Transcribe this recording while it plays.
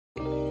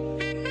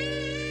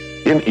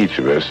In each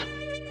of us,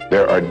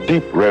 there are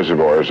deep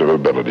reservoirs of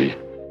ability,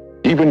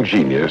 even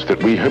genius,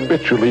 that we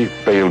habitually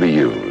fail to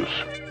use.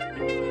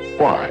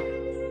 Why?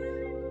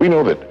 We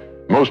know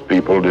that most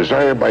people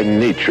desire by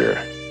nature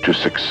to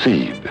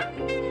succeed.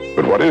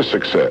 But what is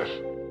success?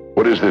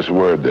 What is this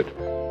word that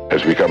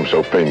has become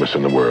so famous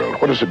in the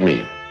world? What does it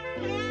mean?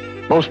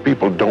 Most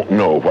people don't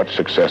know what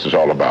success is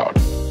all about.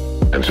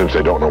 And since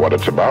they don't know what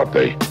it's about,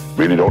 they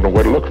really don't know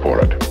where to look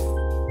for it.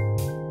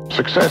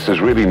 Success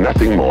is really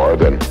nothing more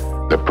than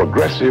the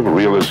progressive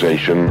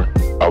realization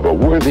of a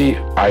worthy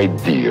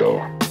ideal.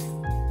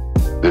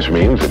 This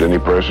means that any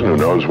person who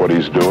knows what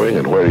he's doing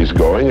and where he's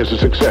going is a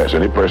success.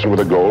 Any person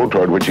with a goal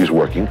toward which he's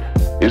working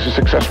is a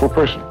successful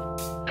person.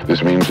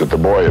 This means that the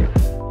boy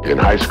in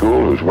high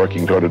school who's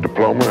working toward a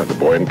diploma, or the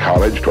boy in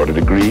college toward a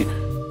degree,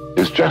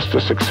 is just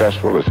as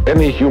successful as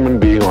any human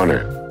being on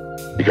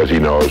earth, because he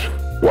knows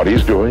what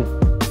he's doing,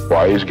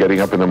 why he's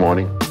getting up in the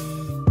morning,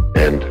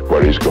 and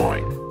where he's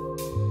going.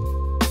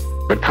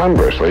 But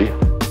conversely,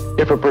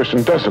 if a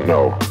person doesn't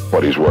know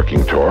what he's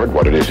working toward,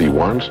 what it is he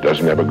wants,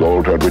 doesn't have a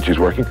goal toward which he's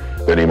working,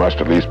 then he must,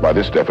 at least by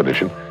this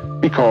definition,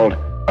 be called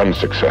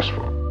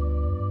unsuccessful.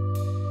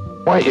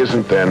 Why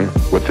isn't then,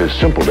 with this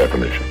simple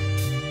definition,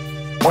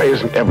 why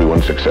isn't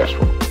everyone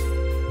successful?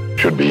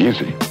 Should be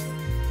easy.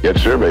 Yet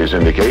surveys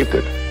indicate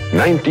that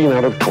 19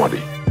 out of 20,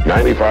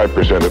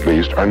 95% at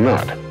least, are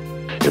not.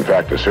 In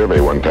fact, a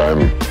survey one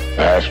time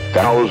asked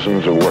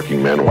thousands of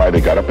working men why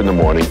they got up in the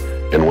morning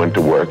and went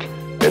to work,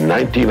 and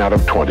 19 out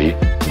of 20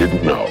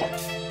 didn't know.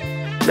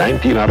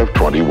 19 out of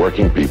 20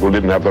 working people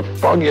didn't have the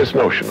foggiest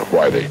notion of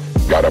why they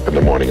got up in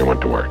the morning and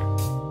went to work.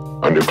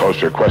 Under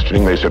closer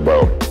questioning, they said,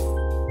 well,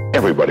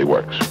 everybody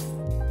works.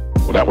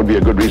 Well, that would be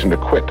a good reason to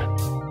quit.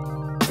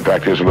 In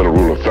fact, here's a little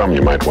rule of thumb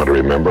you might want to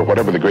remember.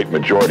 Whatever the great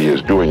majority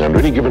is doing under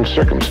any given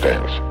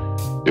circumstance,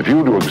 if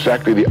you do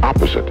exactly the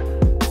opposite,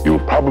 you'll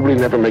probably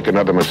never make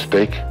another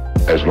mistake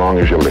as long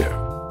as you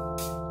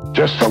live.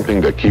 Just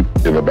something to keep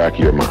in the back of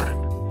your mind.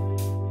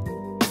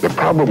 The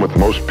problem with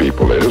most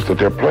people is that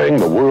they're playing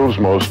the world's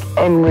most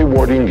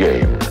unrewarding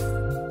game.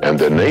 And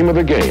the name of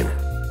the game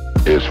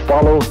is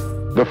follow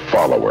the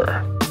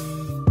follower.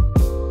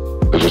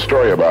 There's a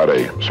story about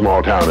a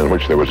small town in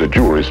which there was a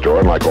jewelry store,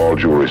 and like all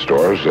jewelry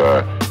stores,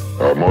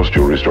 or most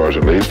jewelry stores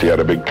at least, he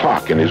had a big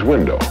clock in his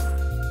window.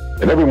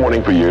 And every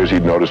morning for years,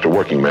 he'd noticed a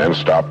working man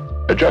stop,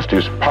 adjust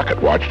his pocket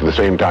watch to the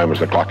same time as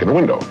the clock in the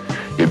window.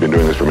 He'd been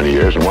doing this for many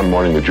years, and one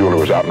morning the jeweler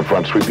was out in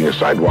front sweeping a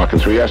sidewalk,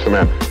 and so he asked the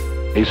man,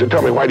 he said,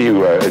 tell me, why do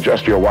you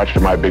adjust your watch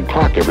to my big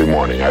clock every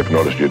morning? I've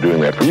noticed you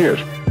doing that for years.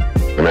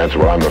 The man said,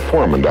 well, I'm the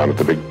foreman down at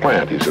the big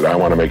plant. He said, I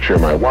want to make sure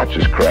my watch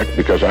is correct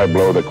because I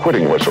blow the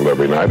quitting whistle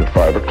every night at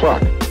 5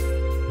 o'clock.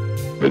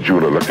 The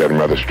jeweler looked at him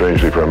rather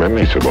strangely for a minute,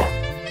 and he said,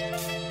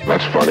 well,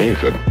 that's funny. He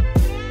said,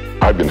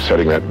 I've been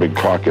setting that big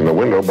clock in the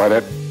window by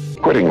that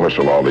quitting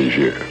whistle all these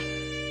years.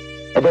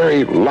 A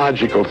very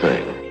logical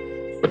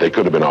thing, but they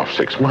could have been off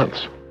 6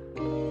 months.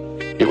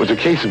 It was a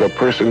case of a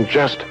person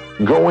just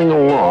going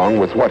along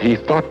with what he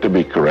thought to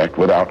be correct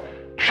without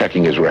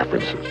checking his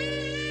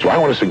references. So I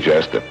want to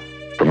suggest that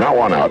from now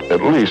on out,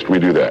 at least we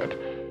do that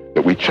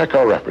we check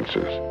our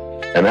references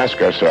and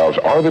ask ourselves,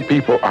 are the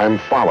people I'm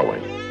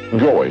following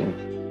going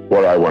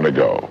where I want to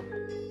go?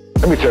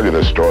 Let me tell you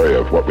the story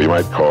of what we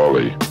might call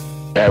the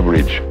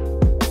average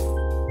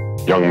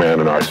young man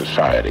in our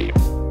society.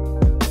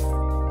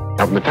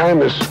 Now, from the time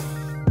this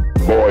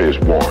boy is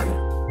born,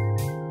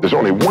 there's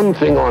only one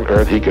thing on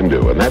earth he can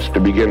do, and that's to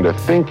begin to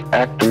think,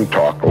 act, and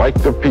talk like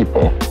the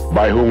people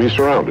by whom he's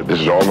surrounded. This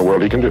is all in the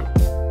world he can do.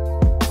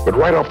 But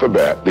right off the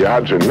bat, the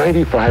odds are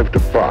 95 to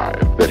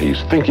 5 that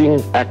he's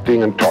thinking,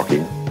 acting, and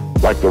talking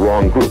like the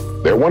wrong group.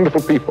 They're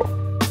wonderful people.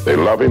 They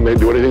love him. They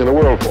do anything in the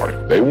world for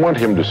him. They want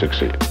him to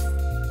succeed.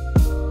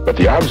 But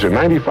the odds are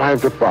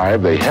 95 to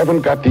 5 they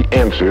haven't got the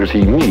answers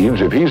he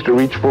needs if he's to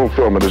reach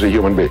fulfillment as a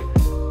human being,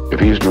 if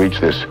he's to reach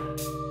this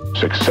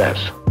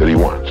success that he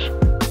wants,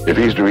 if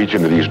he's to reach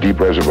into these deep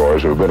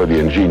reservoirs of ability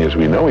and genius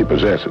we know he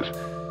possesses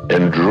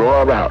and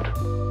draw it out.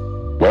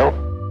 Well,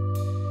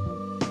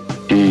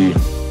 he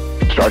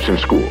starts in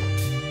school.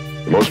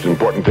 The most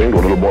important thing to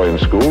a little boy in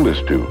school is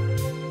to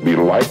be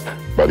liked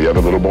by the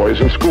other little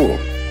boys in school.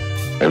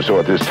 And so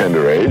at this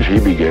tender age, he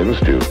begins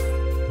to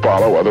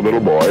follow other little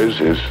boys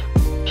his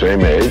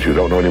same age who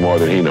don't know any more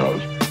than he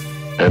knows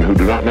and who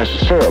do not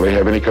necessarily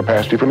have any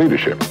capacity for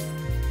leadership.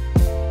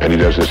 And he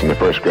does this in the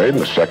first grade, and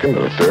the second,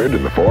 and the third,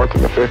 and the fourth,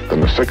 and the fifth,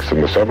 and the sixth,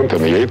 and the seventh,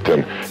 and the eighth,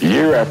 and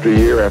year after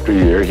year after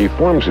year, he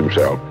forms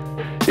himself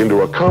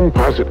into a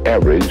composite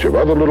average of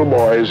other little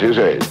boys his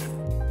age,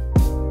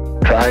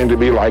 trying to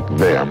be like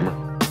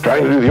them,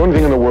 trying to do the only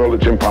thing in the world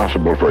that's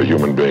impossible for a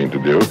human being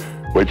to do,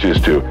 which is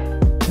to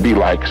be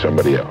like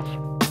somebody else.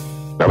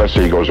 Now, let's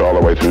say he goes all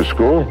the way through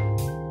school,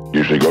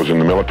 usually goes in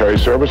the military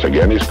service.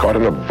 Again, he's caught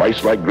in a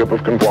vice-like grip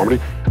of conformity.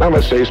 Now,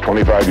 let's say he's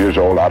 25 years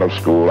old, out of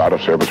school, out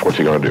of service. What's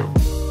he going to do?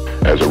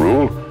 As a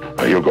rule,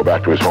 he'll go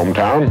back to his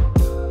hometown,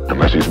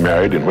 unless he's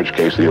married, in which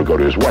case he'll go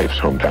to his wife's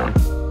hometown.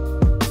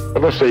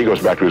 But let's say he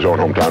goes back to his own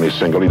hometown, he's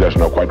single, he doesn't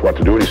know quite what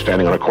to do, and he's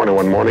standing on a corner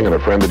one morning, and a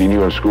friend that he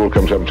knew in school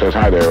comes up and says,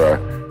 hi there,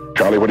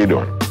 "Charlie, what are you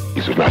doing?"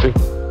 He says, "Nothing."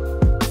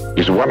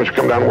 He said, "Why don't you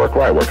come down and work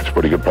where I work? It's a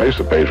pretty good place.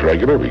 The pay's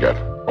regular. We got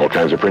all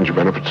kinds of fringe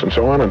benefits and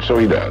so on." And so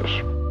he does.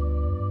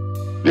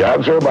 The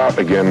odds are about,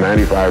 again,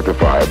 95 to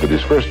 5 that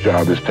his first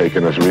job is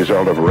taken as a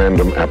result of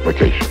random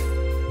application.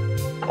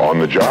 On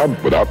the job,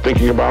 without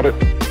thinking about it,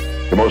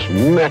 the most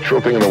natural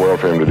thing in the world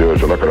for him to do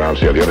is to look around,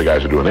 see how the other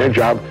guys are doing their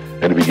job,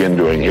 and to begin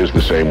doing his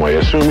the same way,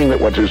 assuming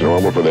that what is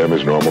normal for them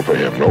is normal for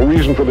him. No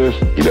reason for this.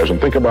 He doesn't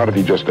think about it.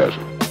 He just does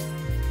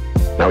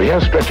it. Now, he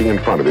has stretching in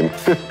front of him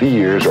 50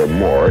 years or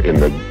more in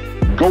the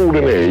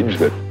golden age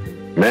that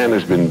man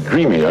has been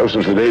dreaming of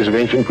since the days of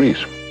ancient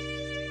Greece.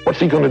 What's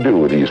he going to do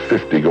with these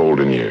 50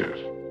 golden years?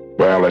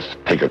 Well, let's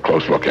take a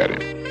close look at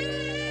him.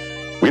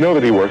 We know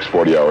that he works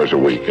 40 hours a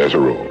week, as a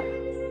rule.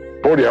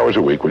 40 hours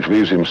a week, which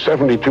leaves him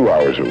 72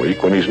 hours a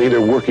week when he's neither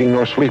working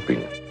nor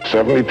sleeping.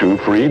 72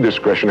 free,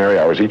 discretionary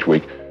hours each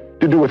week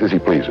to do with as he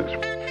pleases.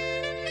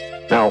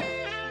 Now,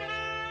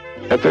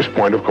 at this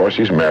point, of course,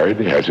 he's married.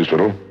 He has his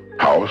little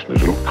house and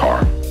his little car.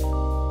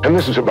 And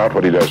this is about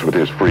what he does with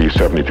his free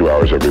 72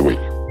 hours every week.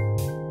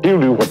 He'll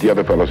do what the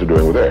other fellows are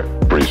doing with their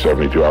free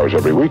 72 hours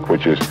every week,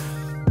 which is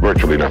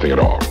virtually nothing at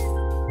all.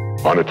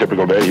 On a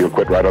typical day, he'll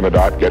quit right on the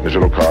dot, get in his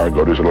little car,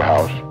 go to his little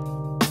house,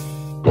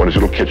 go in his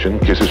little kitchen,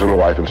 kiss his little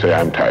wife, and say,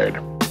 "I'm tired."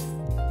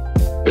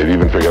 They've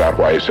even figured out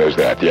why he says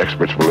that. The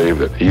experts believe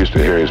that he used to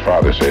hear his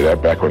father say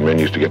that back when men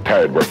used to get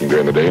tired working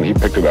during the day, and he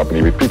picked it up and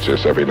he repeats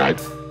this every night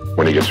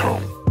when he gets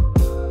home.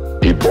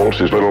 He bolts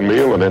his little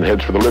meal and then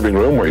heads for the living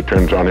room where he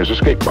turns on his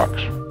escape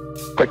box.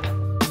 Click.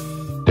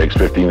 Takes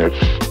 15 or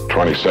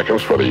 20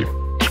 seconds for the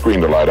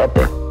screen to light up,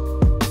 a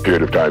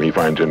period of time he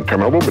finds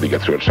interminable, but he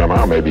gets through it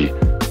somehow. Maybe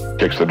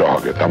kicks the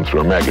dog or thumbs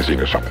through a magazine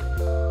or something.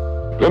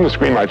 Then the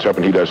screen lights up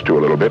and he does too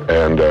a little bit,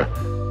 and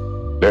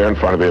there in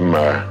front of him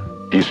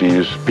he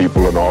sees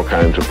people in all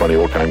kinds of funny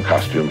old-time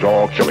costumes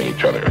all killing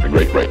each other at a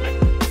great rate.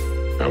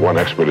 One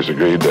expert has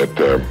agreed that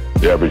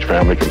the average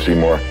family can see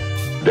more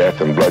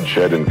death and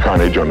bloodshed and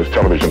carnage on his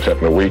television set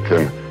in a week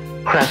than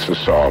Crassus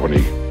saw when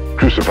he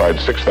crucified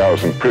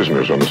 6,000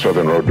 prisoners on the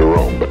southern road to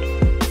Rome. But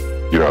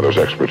you know how those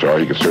experts are.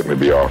 He could certainly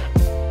be off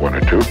one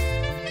or two.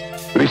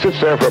 But he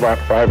sits there for about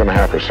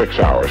 5.5 or 6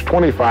 hours.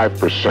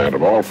 25%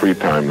 of all free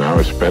time now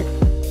is spent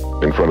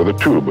in front of the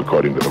tube,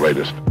 according to the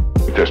latest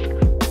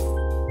statistics.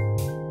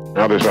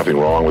 Now, there's nothing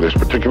wrong with this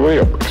particularly,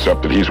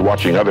 except that he's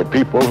watching other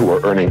people who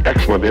are earning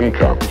excellent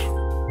incomes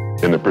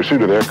in the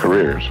pursuit of their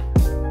careers,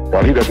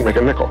 while he doesn't make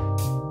a nickel.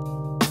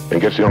 And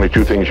gets the only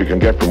two things you can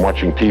get from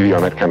watching TV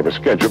on that kind of a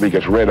schedule. He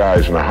gets red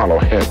eyes and a hollow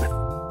head.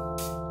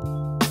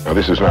 Now,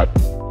 this is not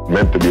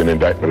meant to be an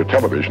indictment of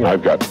television.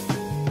 I've got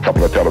a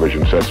couple of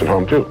television sets at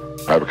home, too.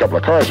 I have a couple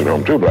of cars at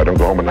home, too, but I don't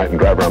go home at night and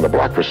drive around the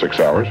block for 6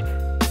 hours.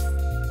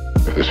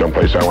 If there's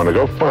someplace I want to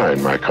go,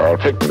 fine. My car will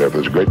take me there. If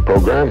there's a great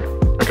program,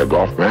 like a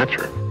golf match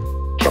or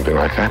something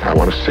like that, I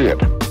want to see it.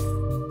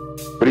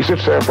 But he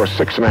sits there for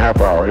 6.5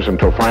 hours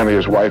until finally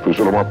his wife, who's a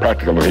little more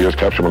practical than he is,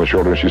 taps him on the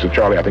shoulder and she said,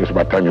 "Charlie, I think it's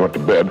about time you went to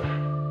bed.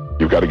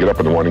 You've got to get up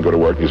in the morning and go to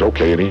work." And he's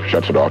okay, and he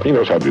shuts it off. He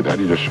knows how to do that.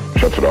 He just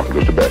shuts it off and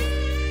goes to bed.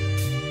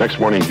 Next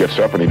morning he gets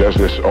up and he does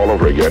this all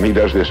over again. He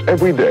does this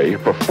every day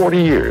for 40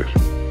 years.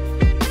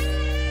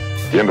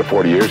 At the end of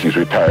 40 years, he's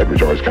retired,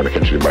 which always kind of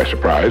catches him by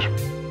surprise.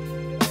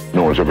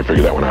 No one's ever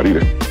figured that one out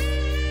either.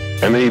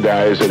 And then he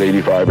dies at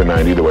 85 or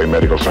 90, the way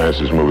medical science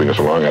is moving us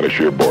along, out of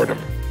sheer boredom.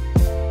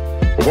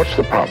 But what's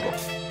the problem?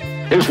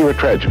 Is there a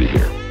tragedy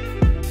here?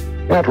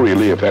 Not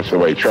really, if that's the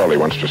way Charlie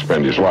wants to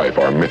spend his life,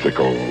 our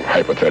mythical,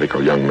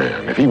 hypothetical young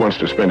man. If he wants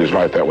to spend his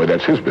life that way,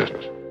 that's his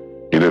business.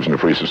 He lives in a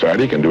free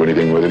society, he can do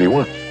anything with it he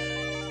wants.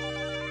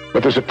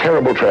 But there's a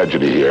terrible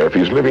tragedy here if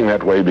he's living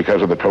that way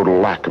because of the total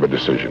lack of a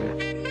decision.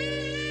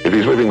 If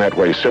he's living that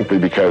way simply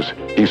because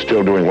he's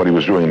still doing what he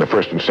was doing in the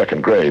first and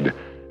second grade,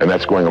 and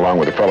that's going along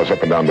with the fellas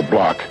up and down the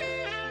block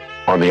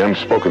on the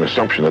unspoken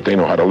assumption that they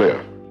know how to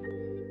live,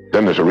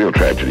 then there's a real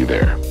tragedy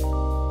there.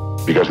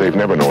 Because they've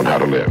never known how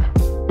to live.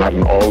 Not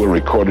in all the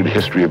recorded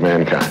history of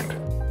mankind.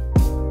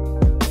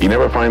 He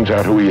never finds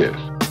out who he is.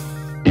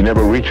 He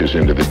never reaches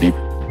into the deep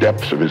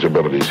depths of his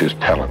abilities, his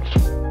talents.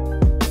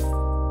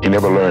 He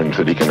never learns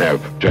that he can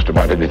have just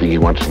about anything he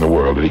wants in the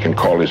world, that he can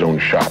call his own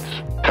shots,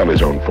 tell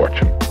his own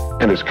fortune.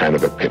 And it's kind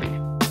of a pity.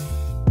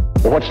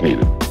 Well, what's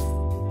needed?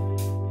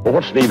 Well,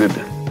 what's needed,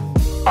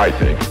 I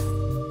think,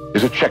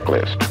 is a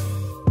checklist.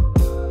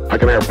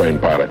 Like an airplane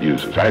pilot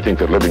uses. I think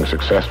that living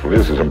successfully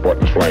is as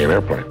important as flying an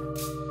airplane.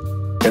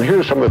 And here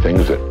are some of the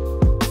things that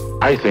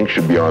I think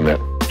should be on that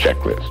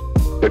checklist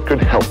that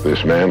could help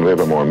this man live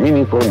a more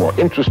meaningful, more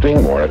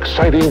interesting, more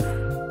exciting,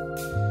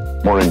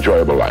 more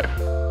enjoyable life.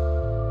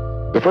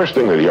 The first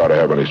thing that he ought to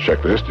have on his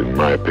checklist, in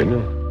my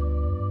opinion,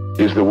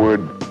 is the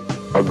word,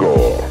 a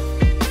goal.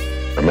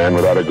 A man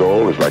without a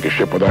goal is like a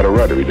ship without a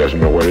rudder. He doesn't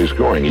know where he's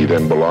going. He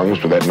then belongs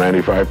to that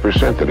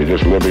 95% that is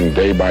just living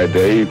day by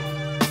day,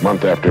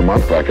 month after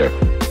month, like a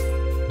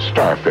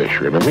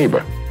starfish or an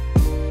amoeba.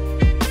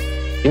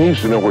 He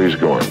needs to know where he's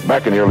going.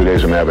 Back in the early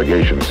days of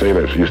navigation,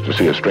 sailors used to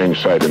see a strange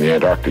sight in the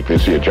Antarctic.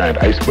 They'd see a giant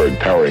iceberg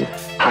towering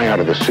high out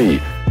of the sea,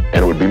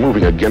 and it would be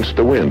moving against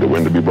the wind. The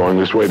wind would be blowing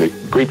this way. The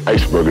great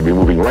iceberg would be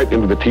moving right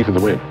into the teeth of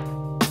the wind.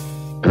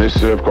 And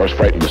this, of course,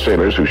 frightened the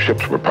sailors whose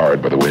ships were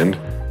powered by the wind,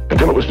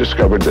 until it was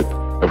discovered that,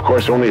 of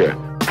course, only a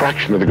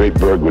fraction of the great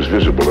berg was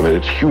visible, and that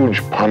its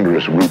huge,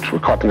 ponderous roots were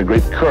caught in the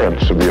great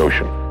currents of the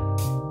ocean.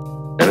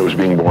 And it was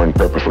being borne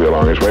purposefully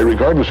along its way,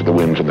 regardless of the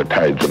winds and the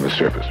tides on the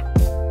surface.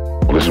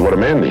 Well, this is what a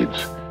man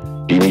needs.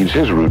 He needs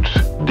his roots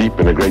deep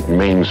in a great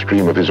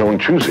mainstream of his own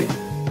choosing,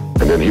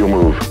 and then he'll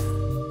move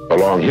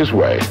along his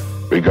way,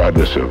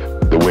 regardless of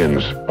the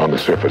winds on the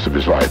surface of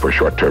his life or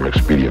short-term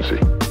expediency,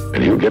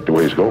 and he'll get to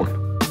where he's going.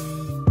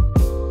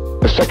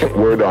 The second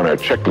word on our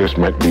checklist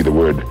might be the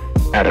word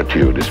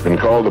attitude. It's been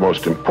called the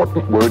most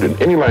important word in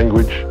any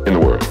language in the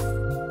world,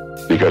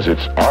 because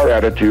it's our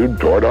attitude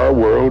toward our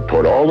world,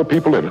 toward all the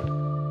people in it,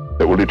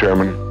 that will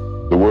determine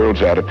the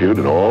world's attitude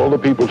and all the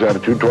people's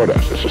attitude toward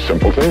us. It's a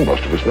simple thing.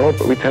 Most of us know it,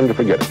 but we tend to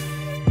forget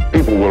it.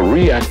 People will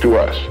react to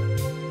us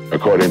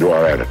according to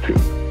our attitude.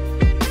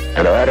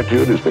 And our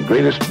attitude is the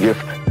greatest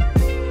gift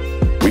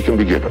we can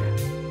be given.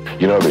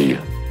 You know, the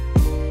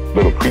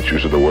little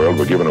creatures of the world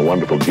were given a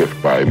wonderful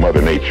gift by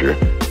Mother Nature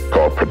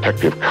called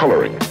protective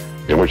coloring,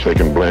 in which they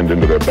can blend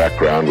into their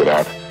background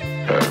without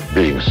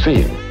being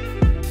seen.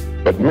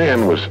 But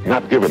man was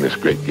not given this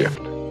great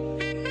gift,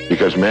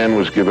 because man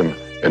was given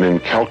an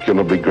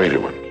incalculably greater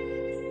one.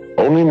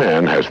 Only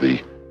man has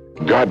the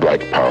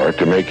godlike power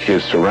to make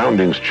his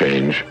surroundings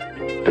change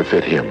to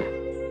fit him,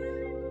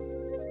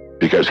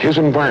 because his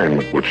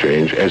environment will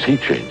change as he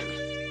changes.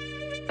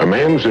 A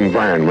man's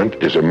environment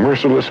is a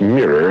merciless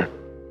mirror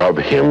of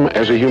him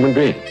as a human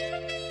being.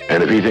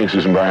 And if he thinks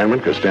his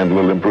environment can stand a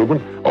little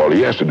improvement, all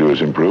he has to do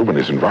is improve, and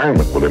his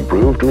environment will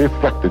improve to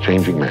reflect the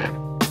changing man.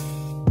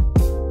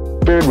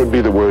 Third would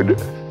be the word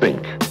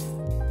think.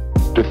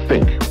 To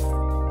think.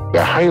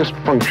 The highest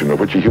function of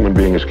which a human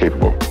being is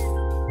capable.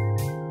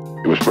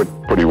 It was put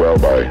pretty well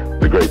by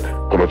the great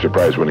Pulitzer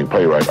Prize-winning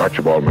playwright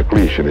Archibald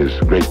MacLeish in his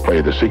great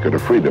play, The Secret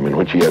of Freedom, in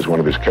which he has one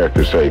of his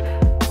characters say,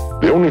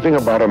 "The only thing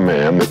about a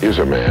man that is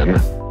a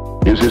man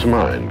is his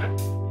mind.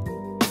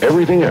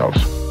 Everything else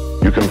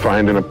you can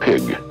find in a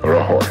pig or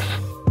a horse."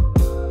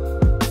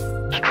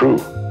 It's true.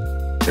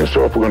 And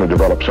so if we're going to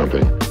develop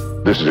something,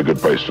 this is a good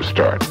place to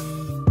start.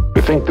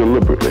 To think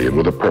deliberately and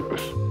with a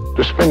purpose.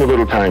 To spend a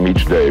little time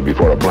each day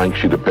before a blank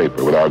sheet of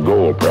paper with our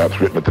goal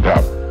perhaps written at the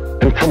top,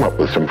 and come up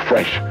with some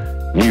fresh,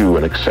 new,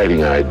 and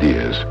exciting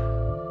ideas.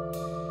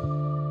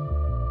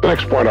 The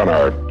next point on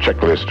our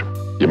checklist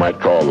you might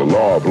call the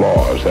law of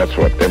laws. That's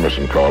what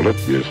Emerson called it,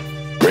 his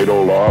great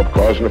old law of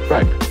cause and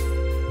effect.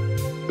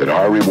 That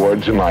our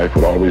rewards in life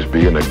will always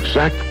be in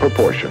exact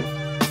proportion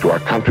to our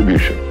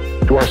contribution,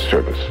 to our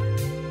service.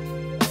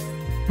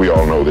 We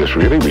all know this,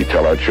 really. We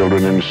tell our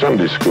children in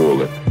Sunday school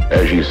that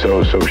as ye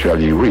sow, so shall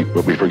ye reap,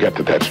 but we forget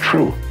that that's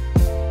true.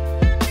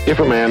 If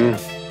a man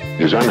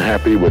is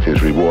unhappy with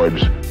his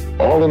rewards,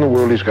 all in the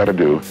world he's got to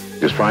do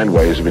is find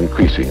ways of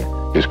increasing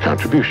his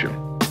contribution,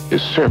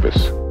 his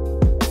service.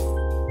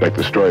 Like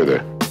the story of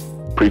the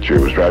preacher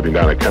who was driving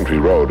down a country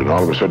road, and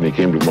all of a sudden he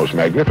came to the most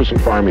magnificent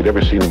farm he'd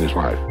ever seen in his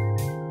life.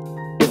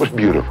 It was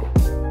beautiful.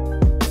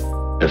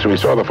 And so he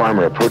saw the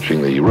farmer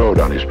approaching the road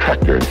on his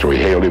tractor, and so he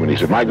hailed him, and he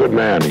said, "My good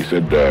man," he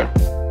said,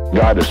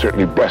 "God has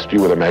certainly blessed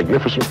you with a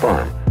magnificent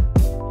farm."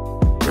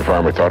 The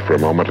farmer thought for a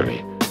moment, and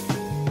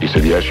he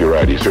said, "Yes, you're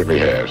right, he certainly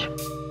has.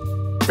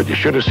 But you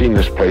should have seen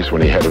this place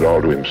when he had it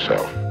all to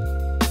himself."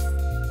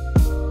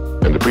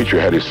 And the preacher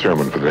had his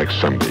sermon for the next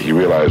Sunday. He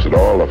realized that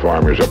all the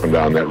farmers up and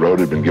down that road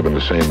had been given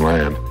the same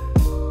land,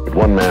 but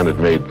one man had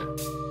made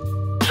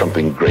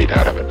something great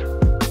out of it.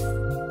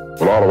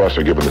 Well, all of us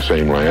are given the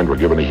same land. We're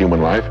given a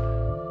human life,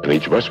 and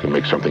each of us can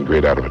make something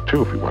great out of it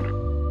too if we want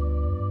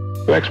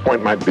to. The next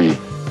point might be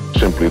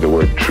simply the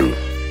word truth.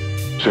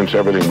 Since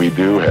everything we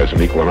do has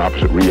an equal and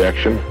opposite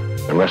reaction,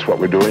 unless what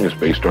we're doing is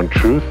based on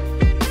truth,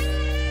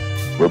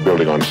 we're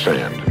building on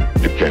sand.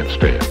 It can't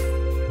stand.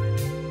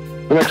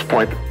 The next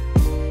point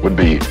would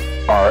be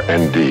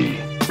R&D,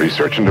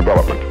 research and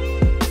development.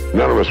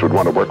 None of us would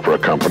want to work for a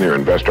company or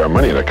invest our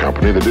money in a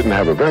company that didn't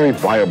have a very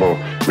viable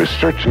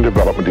research and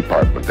development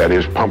department. That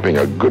is, pumping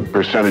a good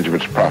percentage of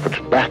its profits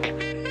back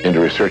into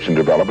research and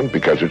development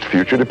because its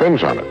future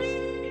depends on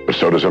it. But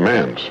so does a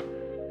man's.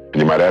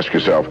 And you might ask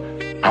yourself,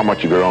 how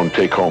much of your own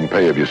take-home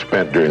pay have you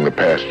spent during the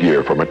past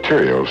year for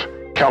materials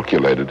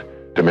calculated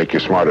to make you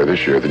smarter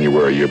this year than you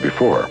were a year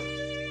before?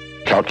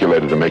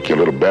 Calculated to make you a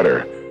little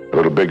better, a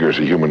little bigger as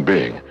a human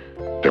being,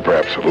 to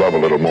perhaps love a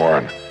little more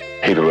and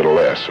hate a little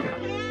less and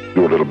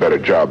do a little better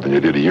job than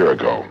you did a year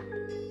ago.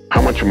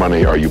 How much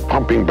money are you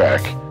pumping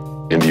back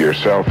into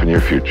yourself and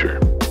your future?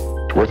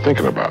 It's worth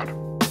thinking about.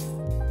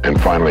 And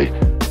finally,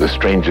 the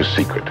strangest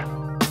secret.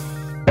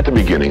 At the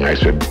beginning, I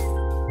said,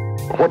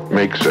 what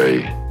makes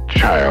a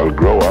child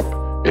grow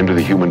up into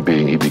the human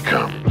being he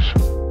becomes?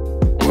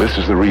 Well, this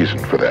is the reason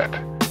for that.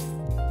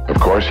 Of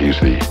course, he's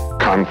the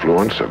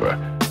confluence of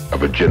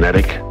a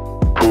genetic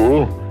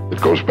pool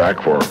that goes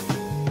back for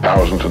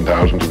thousands and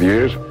thousands of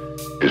years.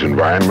 His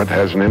environment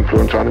has an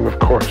influence on him, of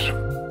course.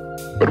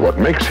 But what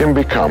makes him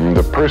become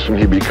the person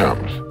he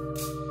becomes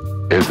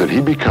is that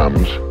he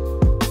becomes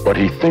what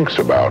he thinks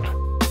about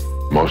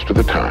most of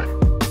the time.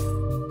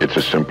 It's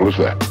as simple as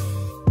that.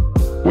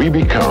 We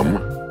become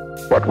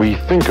what we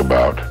think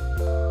about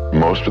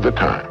most of the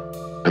time.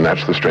 And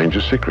that's the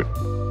strangest secret.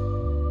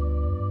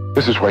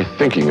 This is why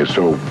thinking is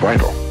so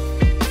vital.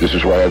 This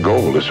is why a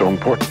goal is so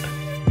important.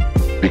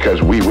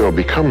 Because we will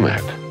become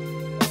that.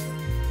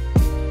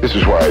 This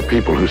is why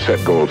people who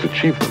set goals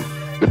achieve them.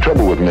 The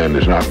trouble with men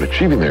is not in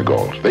achieving their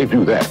goals. They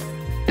do that.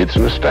 It's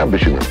in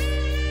establishing them.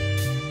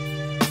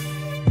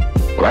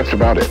 Well, that's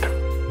about it.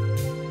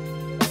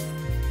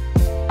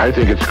 I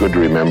think it's good to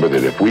remember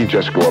that if we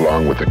just go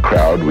along with the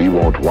crowd, we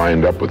won't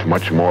wind up with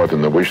much more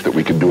than the wish that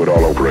we could do it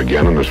all over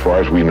again, and as far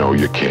as we know,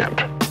 you can't.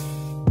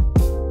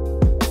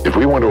 If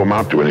we want to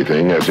amount to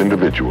anything as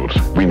individuals,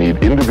 we need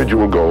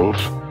individual goals,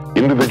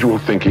 individual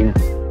thinking,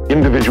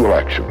 individual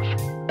actions,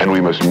 and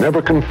we must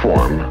never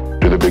conform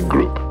to the big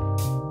group.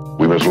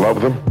 We must love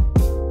them,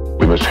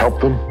 we must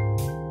help them,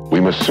 we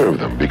must serve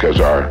them, because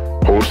our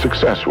whole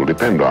success will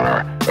depend on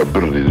our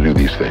ability to do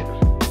these things.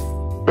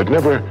 But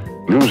never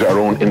lose our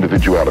own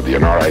individuality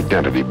and our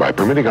identity by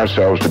permitting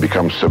ourselves to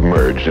become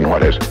submerged in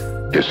what has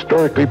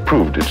historically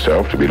proved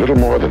itself to be little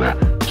more than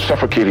a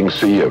suffocating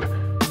sea of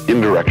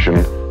indirection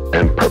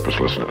and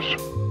purposelessness.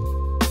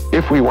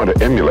 If we want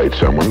to emulate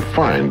someone,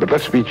 fine, but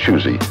let's be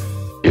choosy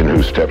in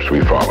whose steps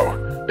we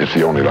follow. It's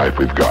the only life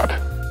we've got.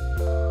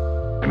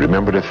 And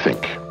remember to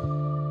think.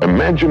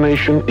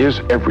 Imagination is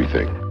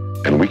everything,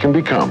 and we can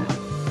become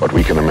what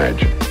we can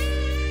imagine.